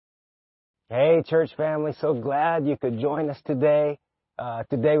Hey, church family, so glad you could join us today.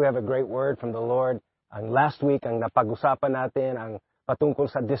 Today we have a great word from the Lord. Last week, ang napag-usapan natin ang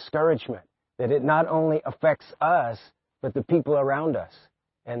patungkol sa discouragement, that it not only affects us, but the people around us.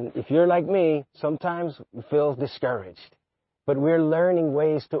 And if you're like me, sometimes you feel discouraged. But we're learning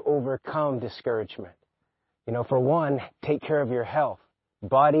ways to overcome discouragement. You know, for one, take care of your health,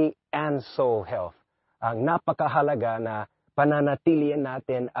 body and soul health. Ang napakahalaga na pananatilian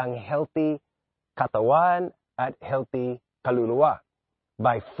natin ang healthy katawan at healthy kaluluwa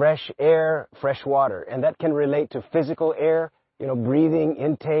by fresh air, fresh water. And that can relate to physical air, breathing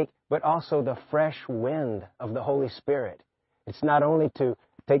intake, but also the fresh wind of the Holy Spirit. It's not only to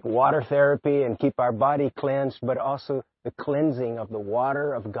take water therapy and keep our body cleansed, but also the cleansing of the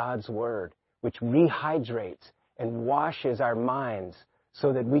water of God's Word, which rehydrates and washes our minds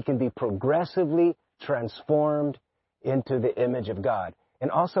so that we can be progressively transformed into the image of God. And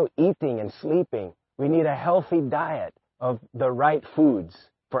also eating and sleeping. We need a healthy diet of the right foods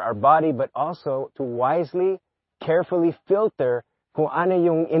for our body, but also to wisely, carefully filter kung ano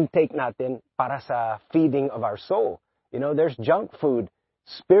yung intake natin para sa feeding of our soul. There's junk food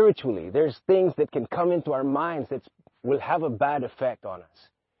spiritually. There's things that can come into our minds that will have a bad effect on us.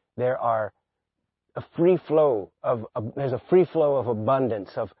 There's a free flow of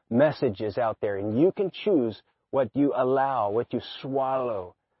abundance of messages out there, and you can choose what you allow, what you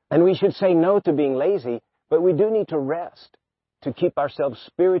swallow. And we should say no to being lazy, but we do need to rest to keep ourselves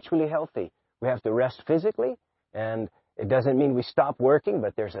spiritually healthy. We have to rest physically, and it doesn't mean we stop working,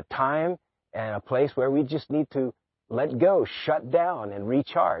 but there's a time and a place where we just need to let go, shut down, and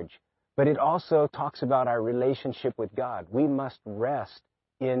recharge. But it also talks about our relationship with God. We must rest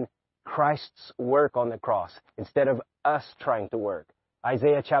in Christ's work on the cross instead of us trying to work.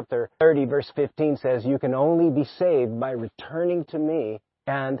 Isaiah chapter 30, verse 15 says, "You can only be saved by returning to me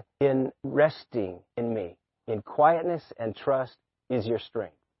and in resting in me. In quietness and trust is your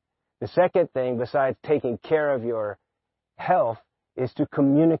strength." The second thing, besides taking care of your health, is to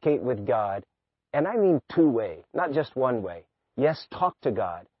communicate with God. And I mean two-way, not just one way. Yes, talk to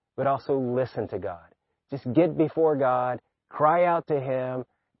God, but also listen to God. Just get before God, cry out to Him,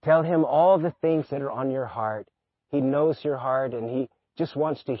 tell Him all the things that are on your heart. He knows your heart, and He just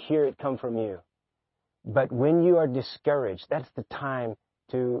wants to hear it come from you. But when you are discouraged, that's the time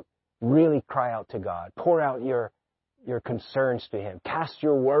to really cry out to God. Pour out your concerns to Him. Cast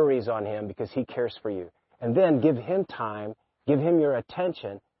your worries on Him because He cares for you. And then give Him time, give Him your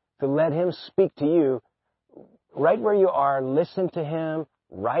attention to let Him speak to you right where you are. Listen to Him,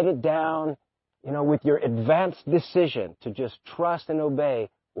 write it down, with your advanced decision to just trust and obey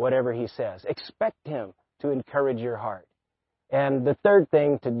whatever He says. Expect Him to encourage your heart. And the third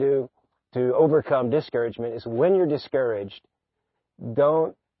thing to do to overcome discouragement is when you're discouraged,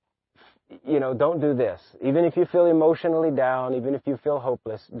 don't do this. Even if you feel emotionally down, even if you feel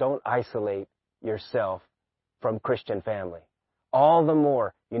hopeless, don't isolate yourself from Christian family. All the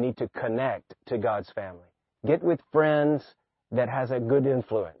more you need to connect to God's family. Get with friends that has a good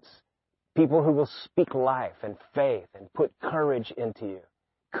influence. People who will speak life and faith and put courage into you.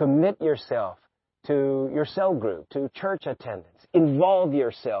 Commit yourself to your cell group, to church attendance. Involve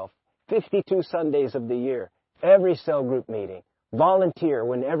yourself 52 Sundays of the year, every cell group meeting. Volunteer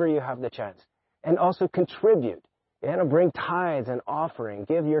whenever you have the chance. And also contribute. Bring tithes and offering.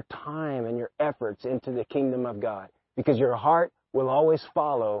 Give your time and your efforts into the kingdom of God. Because your heart will always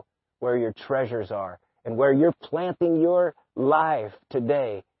follow where your treasures are. And where you're planting your life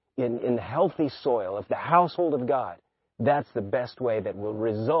today in healthy soil of the household of God. That's the best way that will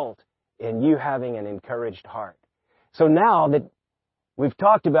result in you having an encouraged heart. So now that we've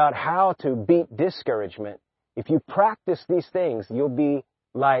talked about how to beat discouragement, if you practice these things, you'll be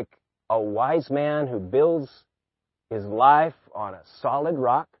like a wise man who builds his life on a solid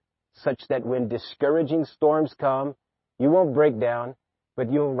rock, such that when discouraging storms come, you won't break down,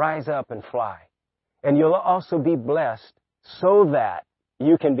 but you'll rise up and fly. And you'll also be blessed so that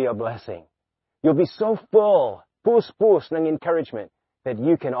you can be a blessing. You'll be so full, pus ng encouragement, that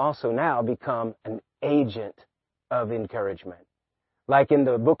you can also now become an agent of encouragement. Like in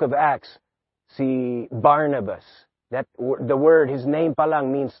the book of Acts, si Barnabas, the word, his name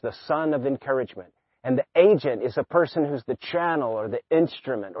palang means the son of encouragement. And the agent is a person who's the channel or the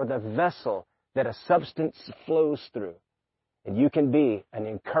instrument or the vessel that a substance flows through. And you can be an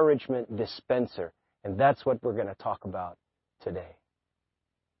encouragement dispenser. And that's what we're going to talk about today.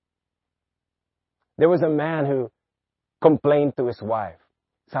 There was a man who complained to his wife.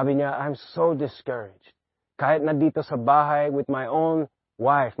 Sabi niya, "I'm so discouraged. Kahit na dito sa bahay with my own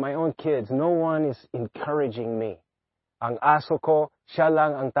wife, my own kids, no one is encouraging me. Ang aso ko, Siya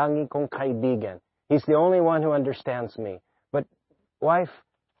lang ang tanging kong kaibigan. He's the only one who understands me. But, wife,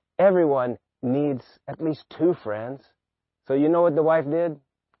 everyone needs at least 2 friends. So you know what the wife did?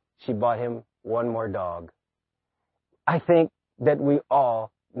 She bought him one more dog. I think that we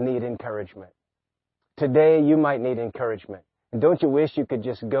all need encouragement. Today, you might need encouragement. And don't you wish you could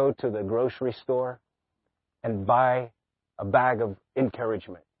just go to the grocery store and buy a bag of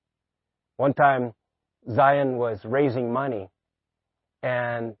encouragement? One time, Zion was raising money,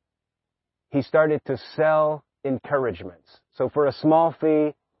 and he started to sell encouragements. So for a small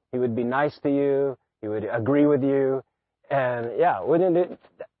fee, he would be nice to you, he would agree with you, and yeah, wouldn't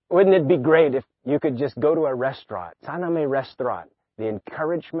it be great if you could just go to a restaurant? Sana may restaurant, the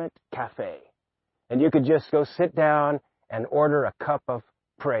Encouragement Cafe. And you could just go sit down and order a cup of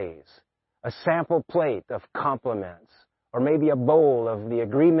praise, a sample plate of compliments, or maybe a bowl of the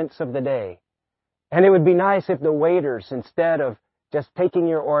agreements of the day. And it would be nice if the waiters, instead of just taking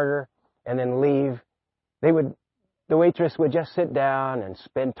your order and then leave, the waitress would just sit down and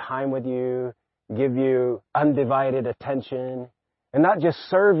spend time with you, give you undivided attention, and not just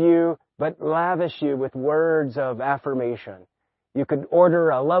serve you, but lavish you with words of affirmation. You could order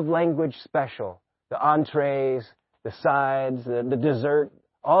a love language special, the entrees, the sides, the dessert.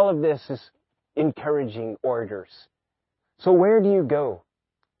 All of this is encouraging orders. So where do you go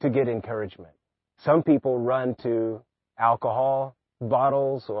to get encouragement? Some people run to alcohol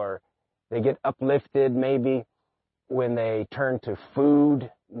bottles, or they get uplifted maybe when they turn to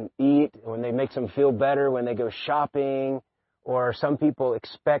food and eat, when they makes them feel better, when they go shopping, or some people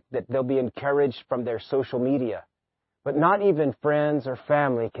expect that they'll be encouraged from their social media. But not even friends or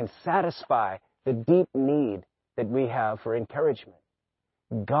family can satisfy the deep need that we have for encouragement.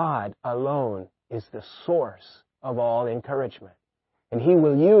 God alone is the source of all encouragement. And He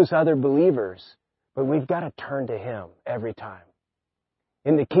will use other believers, but we've got to turn to Him every time.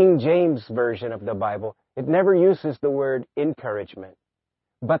 In the King James Version of the Bible, it never uses the word encouragement.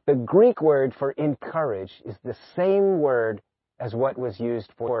 But the Greek word for encourage is the same word as what was used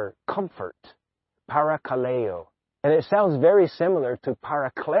for comfort, parakaleo. And it sounds very similar to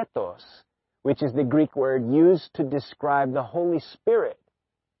parakletos, which is the Greek word used to describe the Holy Spirit,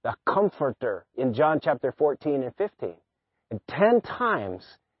 the Comforter, in John chapter 14 and 15. And 10 times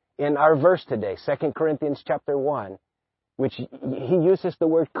in our verse today, 2 Corinthians chapter 1, which he uses the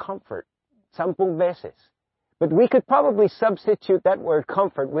word comfort, 10 veces. But we could probably substitute that word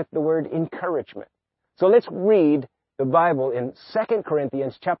comfort with the word encouragement. So let's read the Bible in 2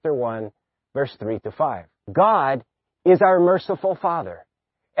 Corinthians chapter 1, verse 3 to 5. God is our merciful Father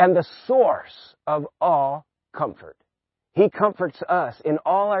and the source of all comfort. He comforts us in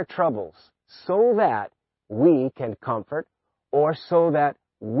all our troubles so that we can comfort, or so that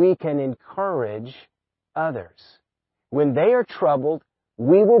we can encourage others. When they are troubled,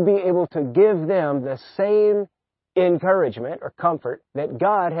 we will be able to give them the same encouragement or comfort that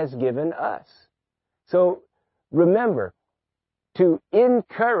God has given us. So remember, to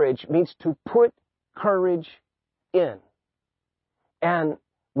encourage means to put courage in. And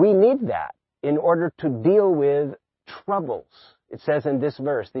we need that in order to deal with troubles. It says in this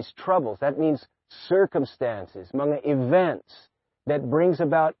verse, these troubles, that means circumstances, mga events that brings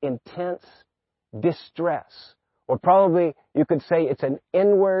about intense distress. Or probably you could say it's an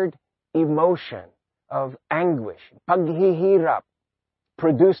inward emotion of anguish, paghihirap,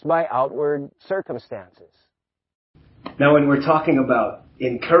 produced by outward circumstances. Now, when we're talking about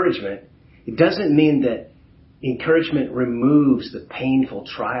encouragement, it doesn't mean that encouragement removes the painful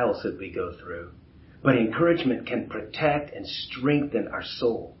trials that we go through. But encouragement can protect and strengthen our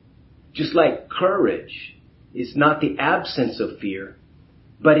soul. Just like courage is not the absence of fear,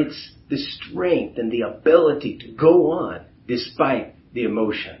 but it's the strength and the ability to go on despite the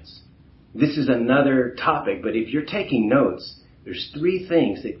emotions. This is another topic, but if you're taking notes, there's 3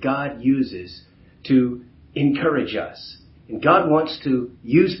 things that God uses to encourage us. And God wants to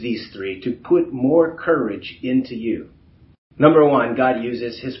use these 3 to put more courage into you. Number 1, God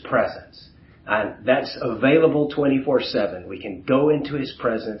uses His presence. And that's available 24/7. We can go into His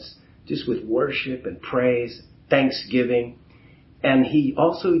presence just with worship and praise, thanksgiving. And He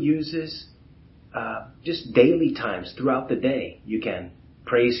also uses just daily times throughout the day. You can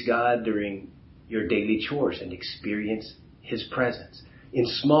praise God during your daily chores and experience His presence. In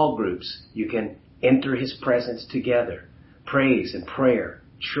small groups, you can enter His presence together. Praise and prayer,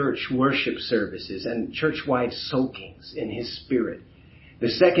 church worship services, and church-wide soakings in His Spirit. The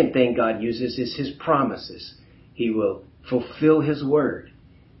second thing God uses is His promises. He will fulfill His word.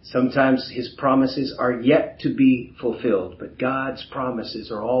 Sometimes His promises are yet to be fulfilled, but God's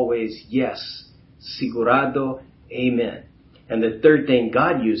promises are always yes, sigurado, amen. And the third thing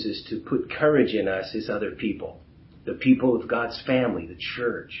God uses to put courage in us is other people. The people of God's family, the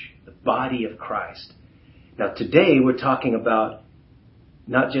church, the body of Christ. Now today we're talking about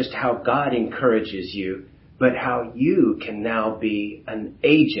not just how God encourages you, but how you can now be an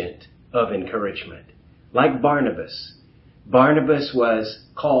agent of encouragement. Like Barnabas. Barnabas was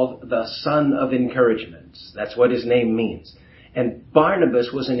called the son of encouragement. That's what his name means. And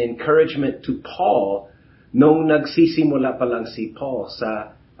Barnabas was an encouragement to Paul nung nagsisimula pa lang si Paul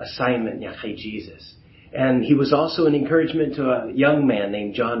sa assignment niya kay Jesus. And he was also an encouragement to a young man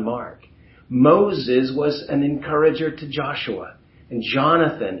named John Mark. Moses was an encourager to Joshua. And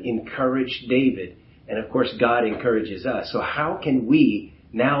Jonathan encouraged David. And of course, God encourages us. So how can we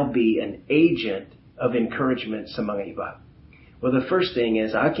now be an agent of encouragement sa mga iba? Well, the first thing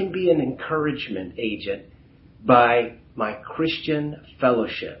is I can be an encouragement agent by my Christian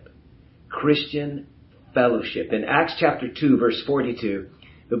fellowship. Christian fellowship. In Acts chapter 2, verse 42,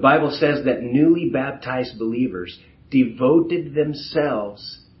 the Bible says that newly baptized believers devoted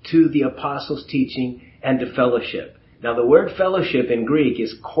themselves to the apostles' teaching and to fellowship. Now, the word fellowship in Greek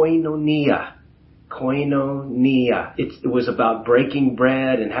is koinonia. Koinonia. It was about breaking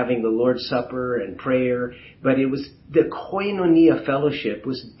bread and having the Lord's Supper and prayer, but the koinonia fellowship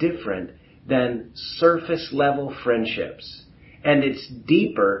was different than surface level friendships. And it's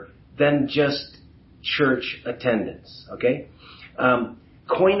deeper than just church attendance. Okay?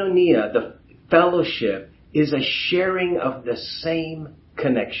 Koinonia, the fellowship, is a sharing of the same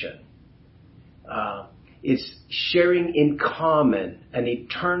connection. It's sharing in common an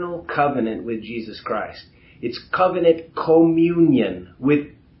eternal covenant with Jesus Christ. It's covenant communion with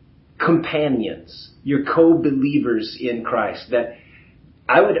companions, your co-believers in Christ that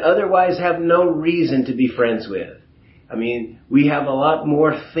I would otherwise have no reason to be friends with. I mean, we have a lot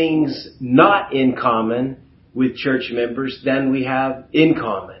more things not in common with church members than we have in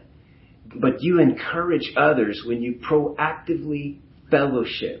common. But you encourage others when you proactively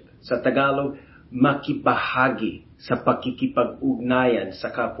fellowship. Sa Tagalog, makibahagi sa pakikipag-ugnayan sa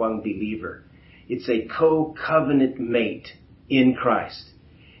kapwang believer. It's a co-covenant mate in Christ.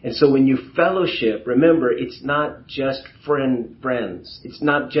 And so when you fellowship, remember, it's not just friends. It's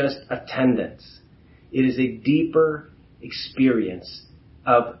not just attendance. It is a deeper experience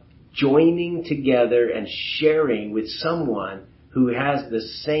of joining together and sharing with someone who has the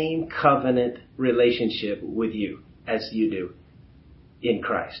same covenant relationship with you as you do in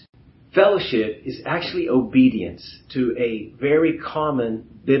Christ. Fellowship is actually obedience to a very common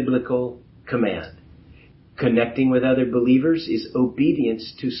biblical command. Connecting with other believers is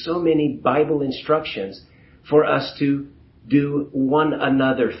obedience to so many Bible instructions for us to do one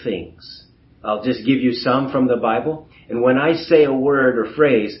another things. I'll just give you some from the Bible. And when I say a word or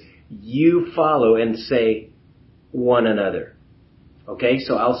phrase, you follow and say one another. Okay,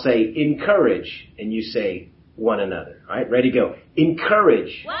 so I'll say encourage and you say one another. All right, ready, go.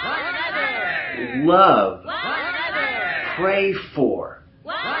 Encourage. One another. Love. One another. Pray for.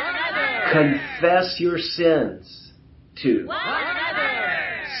 One another. Confess your sins to. One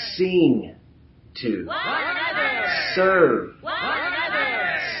another. Sing to. One another. Serve. One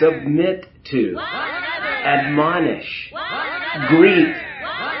another. Submit to. One another. Admonish. One another. Greet.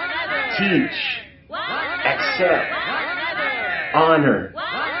 One another. Teach. One another. Accept. One another. Honor. One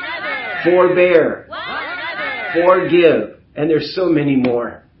another. Forbear. One another. Forgive. And there's so many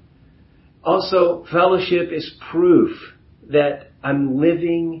more. Also, fellowship is proof that I'm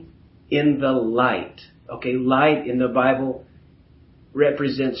living in the light. Okay, light in the Bible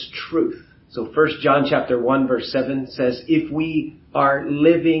represents truth. So 1 John chapter 1 verse 7 says, if we are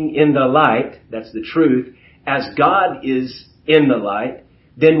living in the light, that's the truth, as God is in the light,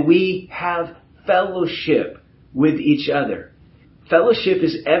 then we have fellowship with each other. Fellowship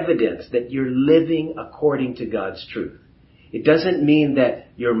is evidence that you're living according to God's truth. It doesn't mean that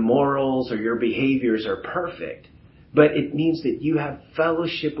your morals or your behaviors are perfect, but it means that you have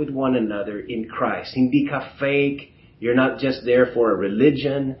fellowship with one another in Christ. Hindi ka fake. You're not just there for a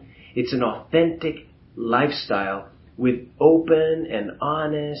religion. It's an authentic lifestyle with open and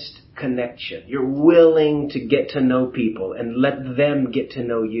honest connection. You're willing to get to know people and let them get to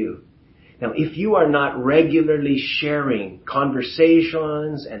know you. Now, if you are not regularly sharing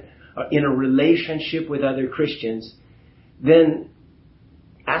conversations and in a relationship with other Christians, then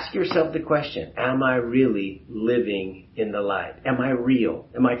ask yourself the question, am I really living in the light? Am I real?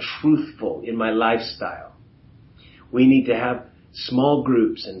 Am I truthful in my lifestyle? We need to have small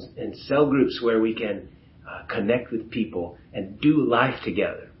groups and cell groups where we can connect with people and do life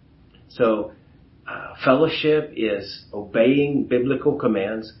together. So fellowship is obeying biblical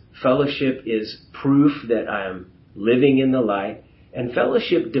commands. Fellowship is proof that I am living in the light, and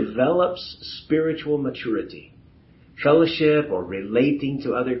fellowship develops spiritual maturity. Fellowship or relating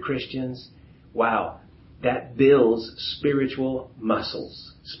to other Christians, wow, that builds spiritual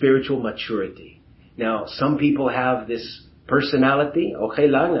muscles, spiritual maturity. Now, some people have this personality, okay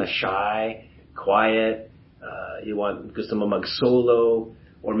lang, shy, quiet, gusto mo mag-solo,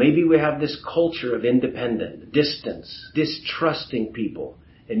 or maybe we have this culture of independent, distance, distrusting people.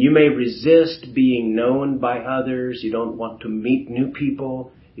 And you may resist being known by others. You don't want to meet new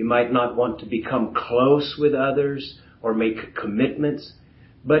people. You might not want to become close with others or make commitments.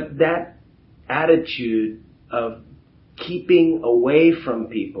 But that attitude of keeping away from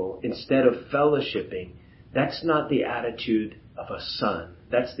people instead of fellowshipping, that's not the attitude of a son.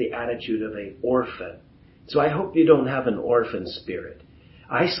 That's the attitude of an orphan. So I hope you don't have an orphan spirit.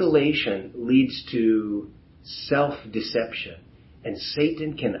 Isolation leads to self-deception, and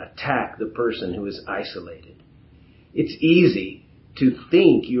Satan can attack the person who is isolated. It's easy to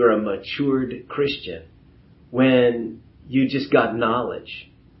think you're a matured Christian when you just got knowledge,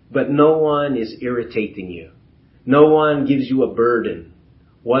 but no one is irritating you. No one gives you a burden.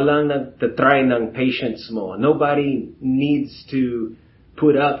 Walang nagtatry ng patience mo. Nobody needs to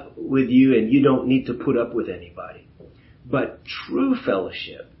put up with you, and you don't need to put up with anybody. But true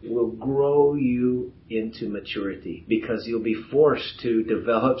fellowship will grow you into maturity because you'll be forced to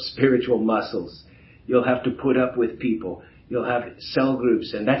develop spiritual muscles. You'll have to put up with people. You'll have cell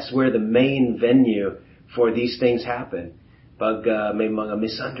groups, and that's where the main venue for these things happen. Pag may mga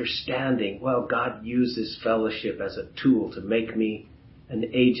misunderstanding, well, God uses fellowship as a tool to make me an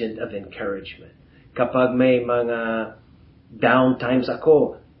agent of encouragement. Kapag may mga down times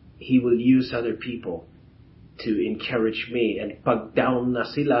ako, He will use other people to encourage me. And pag down na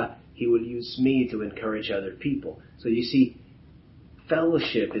sila, He will use me to encourage other people. So you see,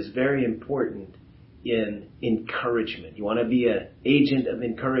 fellowship is very important in encouragement. You want to be an agent of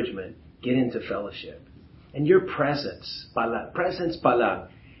encouragement, get into fellowship. And your presence pa lang,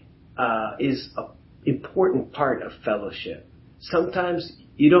 is an important part of fellowship. Sometimes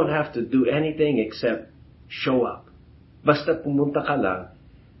you don't have to do anything except show up. Basta pumunta ka lang,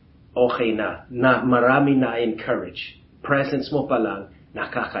 okay na marami na encourage. Presence mo pa lang,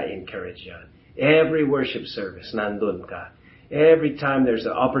 nakaka-encourage yan. Every worship service, nandun ka. Every time there's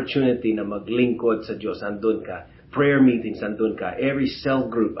an opportunity na maglingkod sa Diyos, andun ka. Prayer meetings, andun ka. Every cell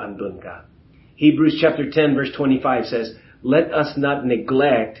group, andun ka. Hebrews chapter 10 verse 25 says, "Let us not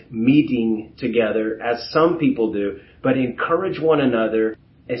neglect meeting together as some people do, but encourage one another,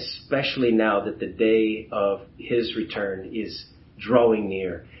 especially now that the day of His return is drawing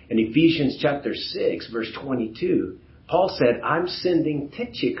near." In Ephesians chapter 6 verse 22, Paul said, "I'm sending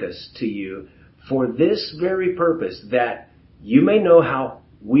Tychicus to you for this very purpose, that you may know how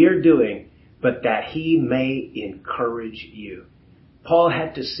we're doing, but that he may encourage you." Paul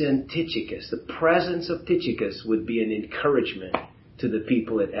had to send Tychicus. The presence of Tychicus would be an encouragement to the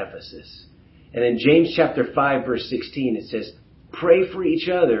people at Ephesus. And in James chapter 5 verse 16 it says, "Pray for each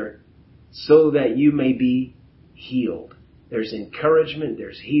other so that you may be healed." There's encouragement,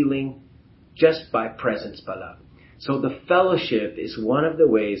 there's healing, just by presence pala. So the fellowship is one of the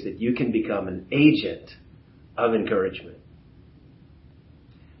ways that you can become an agent of encouragement.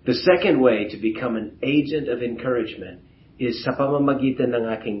 The second way to become an agent of encouragement is sa pamamagitan ng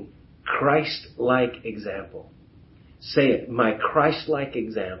aking Christ-like example. Say it, my Christ-like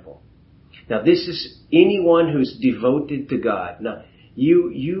example. Now this is anyone who's devoted to God. Now,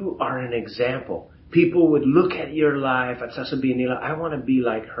 you are an example. People would look at your life at sasabihin nila, I want to be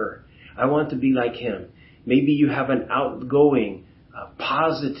like her. I want to be like him. Maybe you have an outgoing,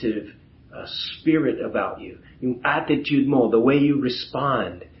 positive spirit about you. Yung attitude mo, the way you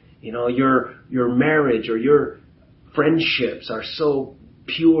respond. You know, your marriage or your friendships are so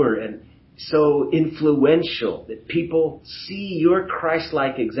pure and so influential that people see your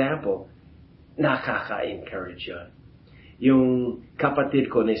Christ-like example. Nakaka-encourage yun. Yung kapatid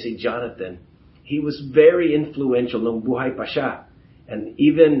ko na si Jonathan, he was very influential nung buhay pa siya. And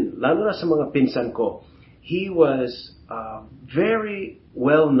even, lalo na sa mga pinsan ko, he was very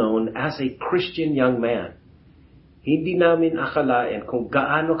well known as a Christian young man. Hindi namin akalain kung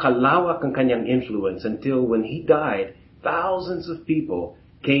gaano kalawak ang kanyang influence until when he died, thousands of people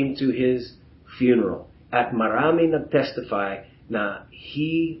came to his funeral. At marami nagtestify na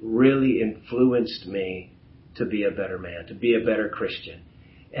he really influenced me to be a better man, to be a better Christian.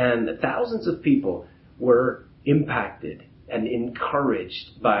 And thousands of people were impacted and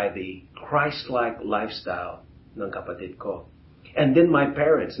encouraged by the Christ-like lifestyle ng kapatid ko. And then my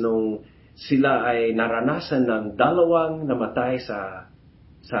parents, nung sila ay naranasan ng dalawang namatay sa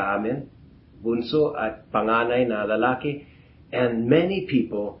amin, bunso at panganay na lalaki. And many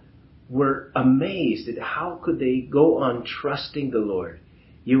people were amazed at how could they go on trusting the Lord.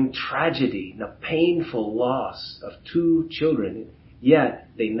 Yung tragedy, na painful loss of 2 children, yet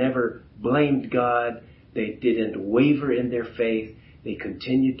they never blamed God. They didn't waver in their faith. They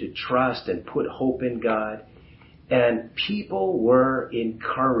continued to trust and put hope in God. And people were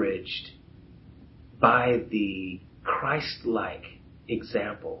encouraged by the Christ-like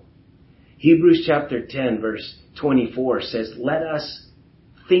example. Hebrews chapter 10 verse 24 says, let us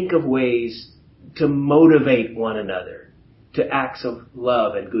think of ways to motivate one another to acts of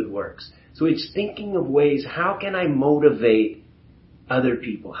love and good works. So it's thinking of ways, how can I motivate other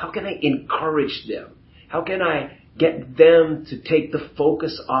people? How can I encourage them? How can I get them to take the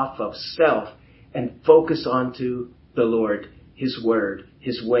focus off of self and focus onto the Lord, His Word,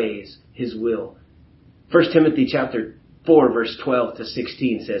 His ways, His will? 1 Timothy chapter 4 verse 12 to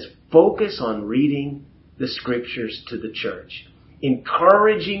 16 says, focus on reading the Scriptures to the church,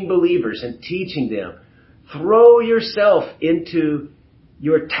 encouraging believers and teaching them. Throw yourself into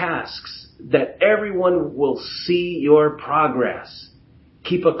your tasks that everyone will see your progress.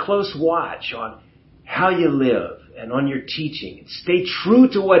 Keep a close watch on how you live and on your teaching. Stay true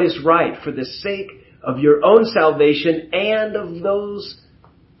to what is right for the sake of your own salvation and of those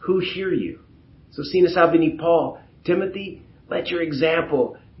who hear you. So sinasabi ni Paul, Timothy, let your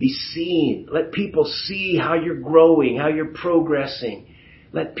example be seen. Let people see how you're growing, how you're progressing.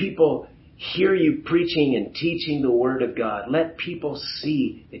 Let people hear you preaching and teaching the Word of God. Let people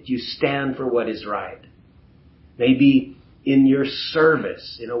see that you stand for what is right. Maybe in your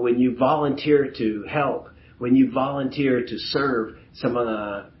service, when you volunteer to help, when you volunteer to serve sa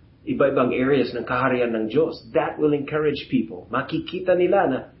mga iba-ibang areas ng kaharian ng Diyos, that will encourage people. Makikita nila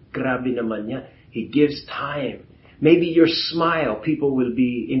na grabe naman niya. He gives time. Maybe your smile, people will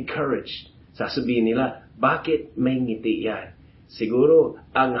be encouraged. Sasabihin nila, bakit may ngiti yan? Siguro,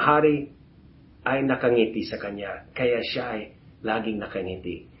 ang hari ay nakangiti sa kanya, kaya siya ay laging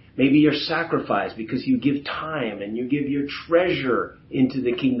nakangiti. Maybe your sacrifice, because you give time and you give your treasure into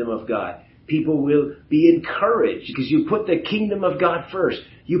the kingdom of God. People will be encouraged because you put the kingdom of God first.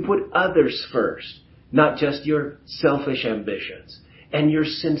 You put others first, not just your selfish ambitions. And your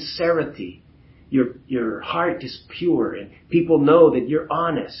sincerity, your heart is pure, and people know that you're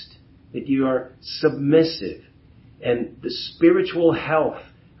honest, that you are submissive. And the spiritual health,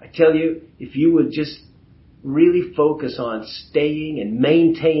 I tell you, if you would just really focus on staying and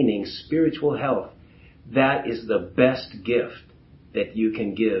maintaining spiritual health, that is the best gift that you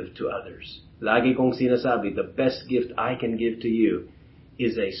can give to others. Lagi kong sinasabi, the best gift I can give to you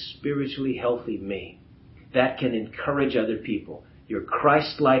is a spiritually healthy me that can encourage other people. Your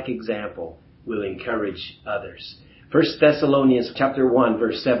Christ-like example will encourage others. 1 Thessalonians chapter 1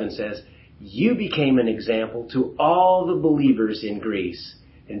 verse 7 says, you became an example to all the believers in Greece.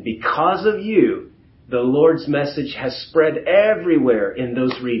 And because of you, the Lord's message has spread everywhere in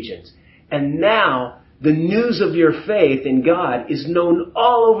those regions. And now, the news of your faith in God is known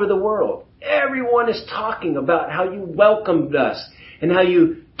all over the world. Everyone is talking about how you welcomed us and how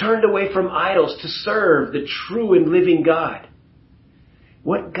you turned away from idols to serve the true and living God.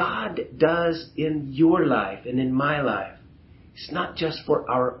 What God does in your life and in my life, it's not just for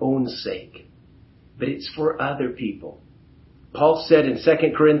our own sake, but it's for other people. Paul said in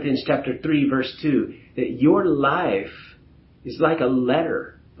 2 Corinthians chapter 3 verse 2 that your life is like a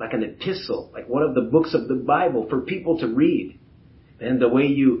letter, like an epistle, like one of the books of the Bible for people to read. And the way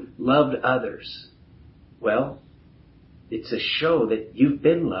you loved others, well, it's a show that you've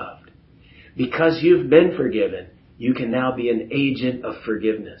been loved. Because you've been forgiven, you can now be an agent of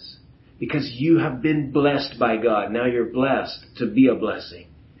forgiveness. Because you have been blessed by God, now you're blessed to be a blessing.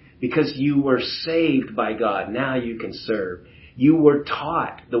 Because you were saved by God, now you can serve. You were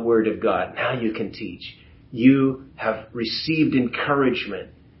taught the Word of God, now you can teach. You have received encouragement,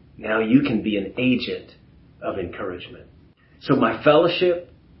 now you can be an agent of encouragement. So my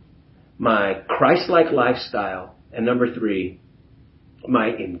fellowship, my Christ-like lifestyle, and number 3, my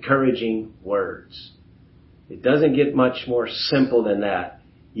encouraging words. It doesn't get much more simple than that.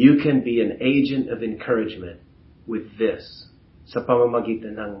 You can be an agent of encouragement with this. Sa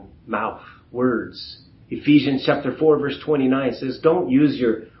pamamagitan ng mouth, words. Ephesians chapter 4 verse 29 says, don't use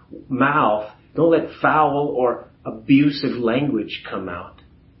your mouth, don't let foul or abusive language come out.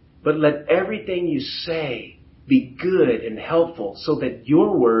 But let everything you say be good and helpful so that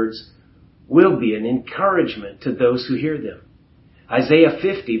your words will be an encouragement to those who hear them. Isaiah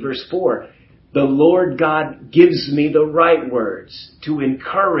 50 verse 4, the Lord God gives me the right words to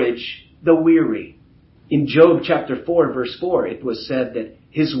encourage the weary. In Job chapter 4, verse 4, it was said that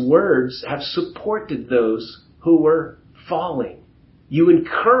his words have supported those who were falling. You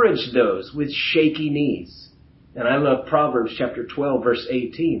encourage those with shaky knees. And I love Proverbs chapter 12, verse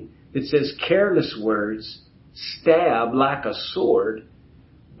 18. It says, careless words stab like a sword,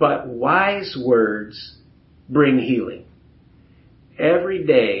 but wise words bring healing. Every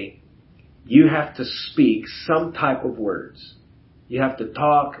day, you have to speak some type of words. You have to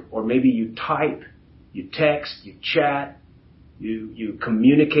talk, or maybe you type, you text, you chat, you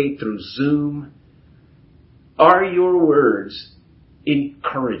communicate through Zoom. Are your words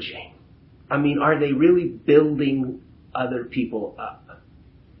encouraging? I mean, are they really building other people up?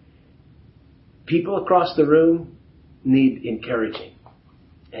 People across the room need encouraging,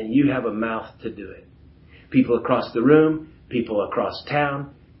 and you have a mouth to do it. People across the room, people across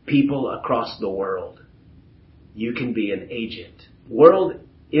town, people across the world. You can be an agent,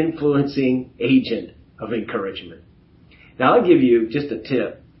 world-influencing agent of encouragement. Now, I'll give you just a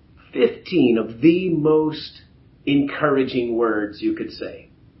tip. 15 of the most encouraging words you could say.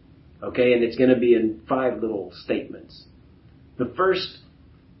 Okay, and it's going to be in 5 little statements. The first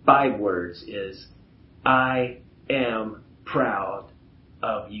 5 words is, I am proud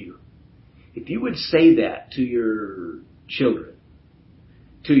of you. If you would say that to your children,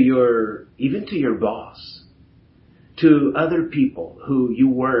 even to your boss, to other people who you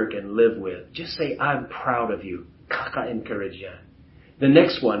work and live with, just say, I'm proud of you. Kaka-encourage yan. The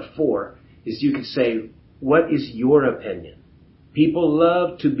next one, 4, is you could say, what is your opinion? People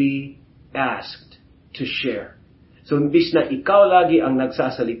love to be asked to share. So, imbis na ikaw lagi ang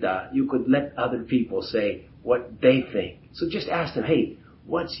nagsasalita, you could let other people say what they think. So just ask them, hey,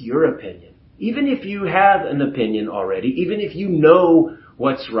 what's your opinion? Even if you have an opinion already, even if you know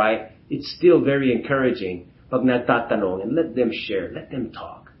what's right, it's still very encouraging pag nagtatanong, and let them share, let them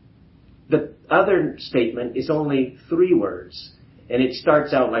talk. The other statement is only 3 words, and it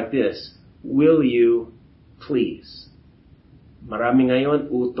starts out like this, will you please? Marami ngayon,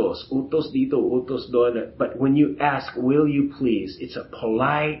 utos. Utos dito, utos doon. But when you ask, will you please? It's a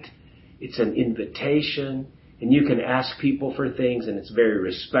polite, it's an invitation, and you can ask people for things, and it's very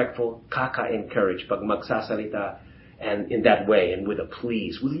respectful. Kaka-encourage pag magsasalita, and in that way, and with a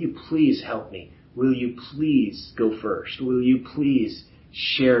please. Will you please help me? Will you please go first? Will you please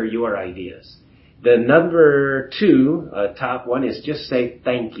share your ideas? The number 2, top one, is just say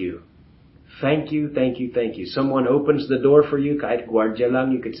thank you. Thank you, thank you, thank you. Someone opens the door for you, kahit guardia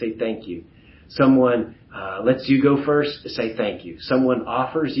lang, you could say thank you. Someone lets you go first, say thank you. Someone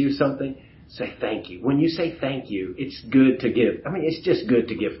offers you something, say thank you. When you say thank you, it's good to give. I mean, it's just good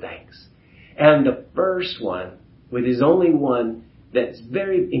to give thanks. And the first one, with his only one that's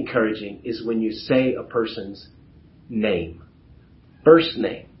very encouraging, is when you say a person's name. First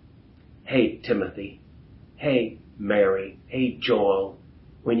name. Hey, Timothy. Hey, Mary. Hey, Joel.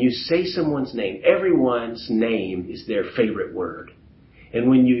 When you say someone's name, everyone's name is their favorite word. And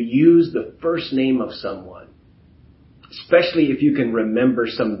when you use the first name of someone, especially if you can remember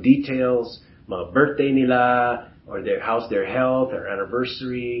some details, mga birthday nila, or their health, their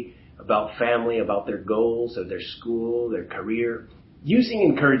anniversary, about family, about their goals, of their school, their career, using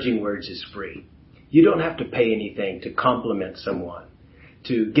encouraging words is free. You don't have to pay anything to compliment someone,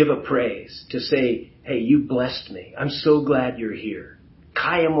 to give a praise, to say, hey, you blessed me. I'm so glad you're here.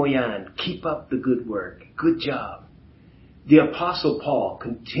 Kaya mo yan. Keep up the good work. Good job. The Apostle Paul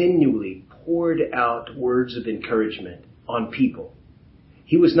continually poured out words of encouragement on people.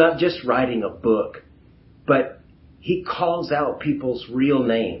 He was not just writing a book, but he calls out people's real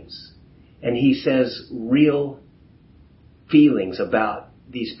names. And he says real feelings about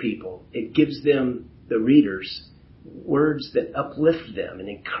these people. It gives them, the readers, words that uplift them and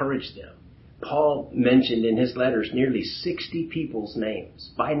encourage them. Paul mentioned in his letters nearly 60 people's names,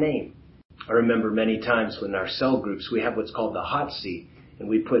 by name. I remember many times when our cell groups, we have what's called the hot seat, and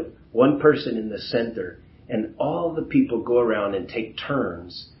we put one person in the center, and all the people go around and take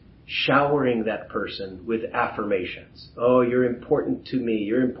turns showering that person with affirmations. Oh, you're important to me.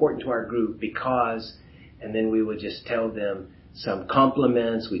 You're important to our group because, and then we would just tell them some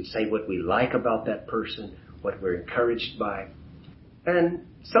compliments. We'd say what we like about that person, what we're encouraged by. And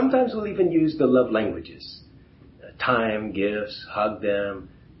sometimes we'll even use the love languages. Time, gifts, hug them,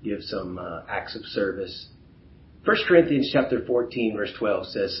 give some acts of service. 1 Corinthians chapter 14, verse 12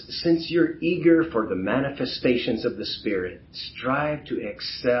 says, since you're eager for the manifestations of the Spirit, strive to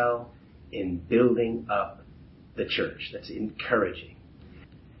excel in building up the church. That's encouraging.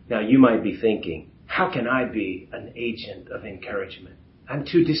 Now you might be thinking, how can I be an agent of encouragement? I'm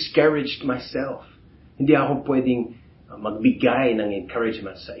too discouraged myself. Hindi ako pwedeng magbigay ng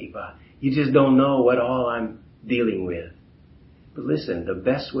encouragement sa iba. You just don't know what all I'm dealing with. But listen, the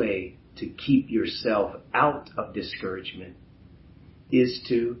best way to keep yourself out of discouragement is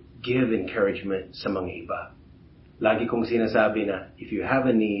to give encouragement sa mga iba. Lagi kong sinasabi na, if you have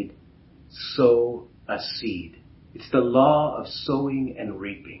a need, sow a seed. It's the law of sowing and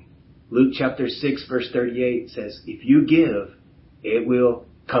reaping. Luke chapter 6 verse 38 says, if you give, it will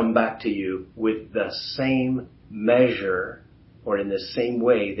come back to you with the same measure or in the same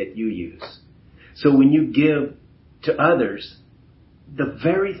way that you use. So when you give to others, the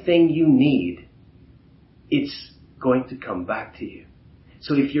very thing you need, it's going to come back to you.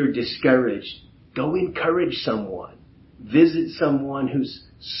 So if you're discouraged, go encourage someone. Visit someone who's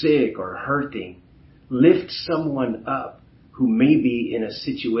sick or hurting. Lift someone up who may be in a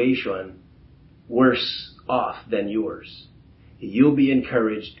situation worse off than yours. You'll be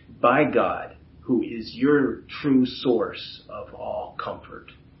encouraged by God, who is your true source of all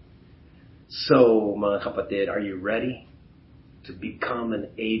comfort. So, mga kapatid, are you ready to become an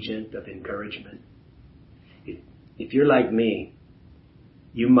agent of encouragement? If you're like me,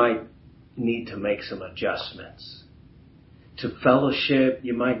 you might need to make some adjustments. To fellowship,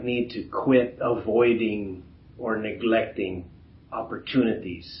 you might need to quit avoiding or neglecting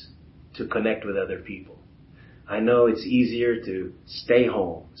opportunities to connect with other people. I know it's easier to stay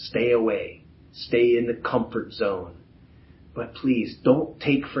home, stay away, stay in the comfort zone. But please, don't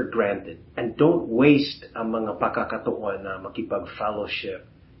take for granted and don't waste ang mga pakakatuon na makipag-fellowship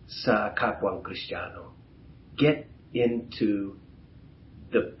sa kapwang Kristiyano. Get into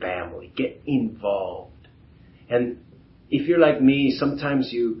the family. Get involved. And if you're like me,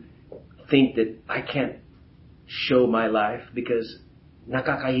 sometimes you think that I can't show my life because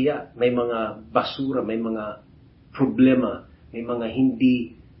nakakahiya. May mga basura, may mga problema, may mga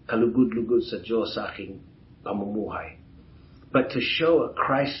hindi kalugod-lugod sa Diyos sa aking pamumuhay. But to show a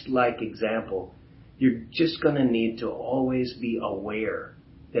Christ-like example, you're just going to need to always be aware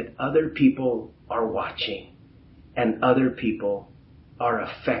that other people are watching and other people are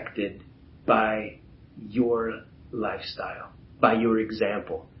affected by your lifestyle, by your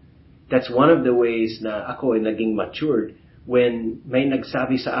example. That's one of the ways na ako ay naging matured when may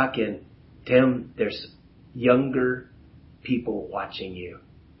nagsabi sa akin, Tim, there's younger people watching you.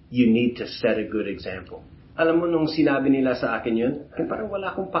 You need to set a good example. Alam mo, nung sinabi nila sa akin yun, parang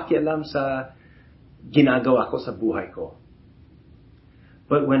wala akong pakialam sa ginagawa ko sa buhay ko.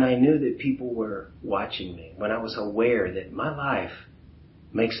 But when I knew that people were watching me, when I was aware that my life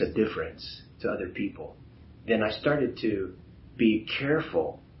makes a difference to other people, then I started to be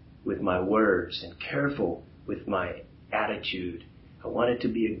careful with my words and careful with my attitude. I wanted to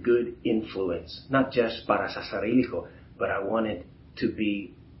be a good influence, not just para sa sarili ko, but I wanted to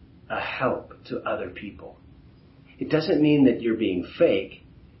be a help to other people. It doesn't mean that you're being fake.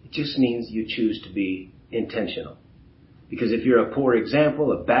 It just means you choose to be intentional. Because if you're a poor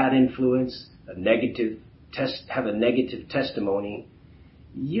example, a bad influence, have a negative testimony,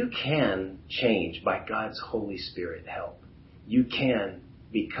 you can change by God's Holy Spirit help. You can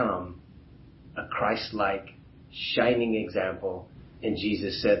become a Christ-like, shining example. And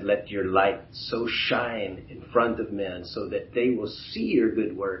Jesus said, let your light so shine in front of men so that they will see your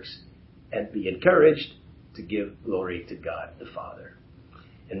good works and be encouraged to give glory to God the Father.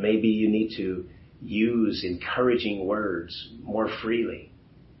 And maybe you need to use encouraging words more freely.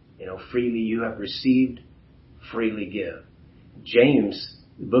 Freely you have received, freely give. James,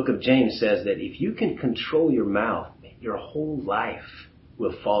 the book of James says that if you can control your mouth, your whole life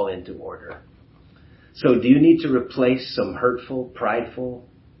will fall into order. So do you need to replace some hurtful, prideful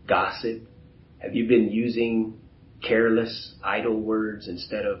gossip? Have you been using careless, idle words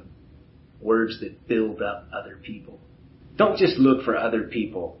instead of words that build up other people? Don't just look for other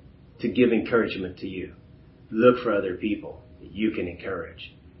people to give encouragement to you. Look for other people that you can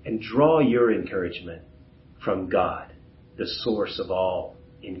encourage. And draw your encouragement from God, the source of all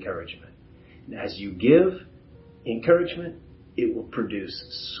encouragement. And as you give encouragement, it will produce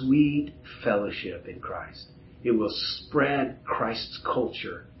sweet fellowship in Christ. It will spread Christ's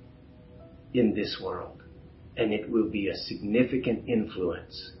culture in this world. And it will be a significant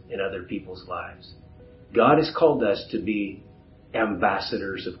influence in other people's lives. God has called us to be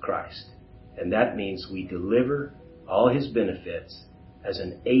ambassadors of Christ. And that means we deliver all His benefits as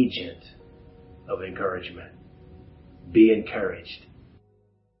an agent of encouragement. Be encouraged.